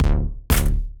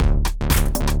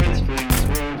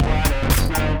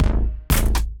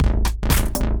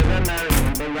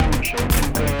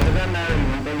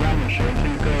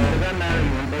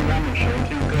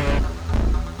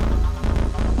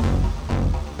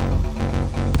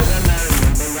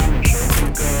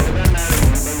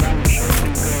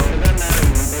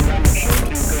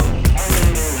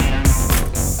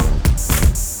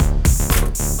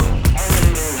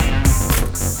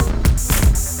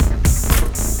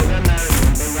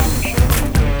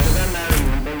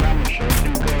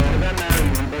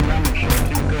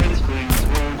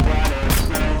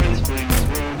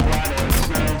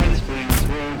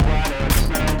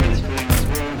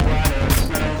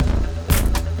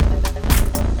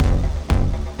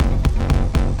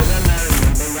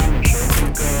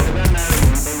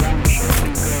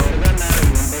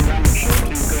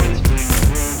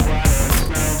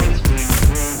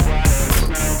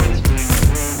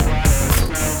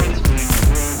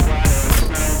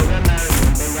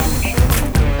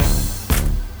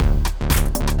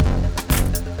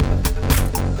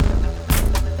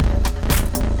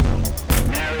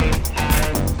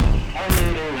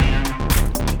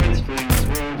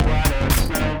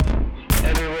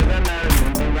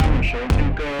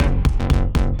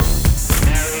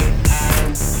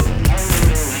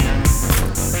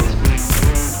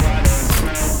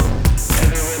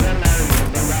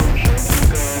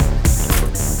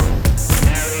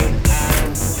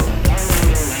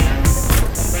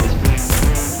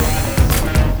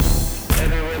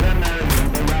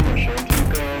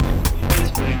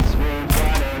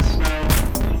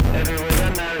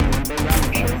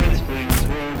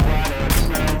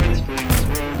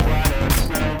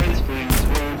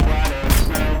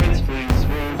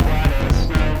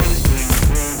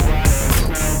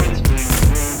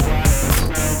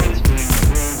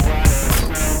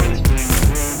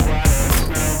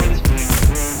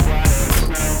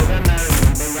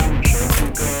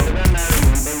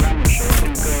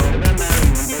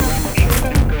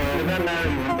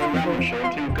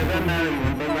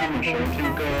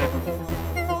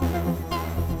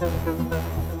It's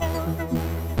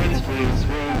Fleece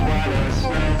with water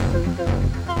snow.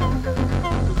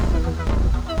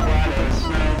 Water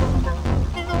snow.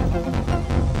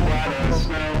 Water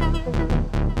snow.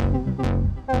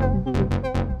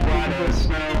 Water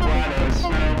snow.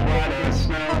 Water snow. Water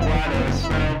snow. Water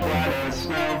snow. Water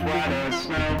snow. Water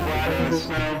snow. Water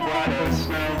snow. Water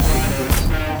snow. Water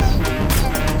snow. Snow.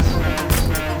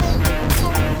 Snow. Snow.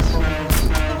 Snow. Snow.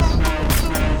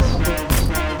 Snow.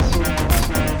 Snow.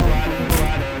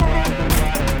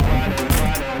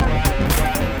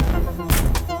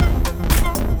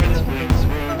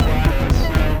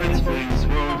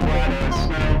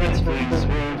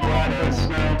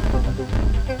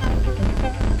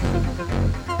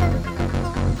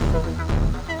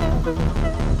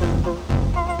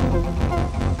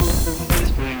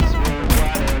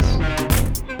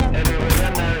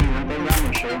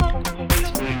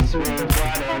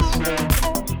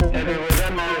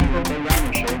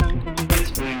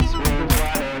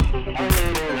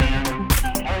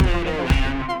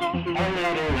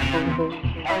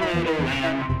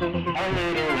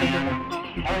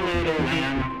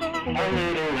 A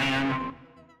little lamb,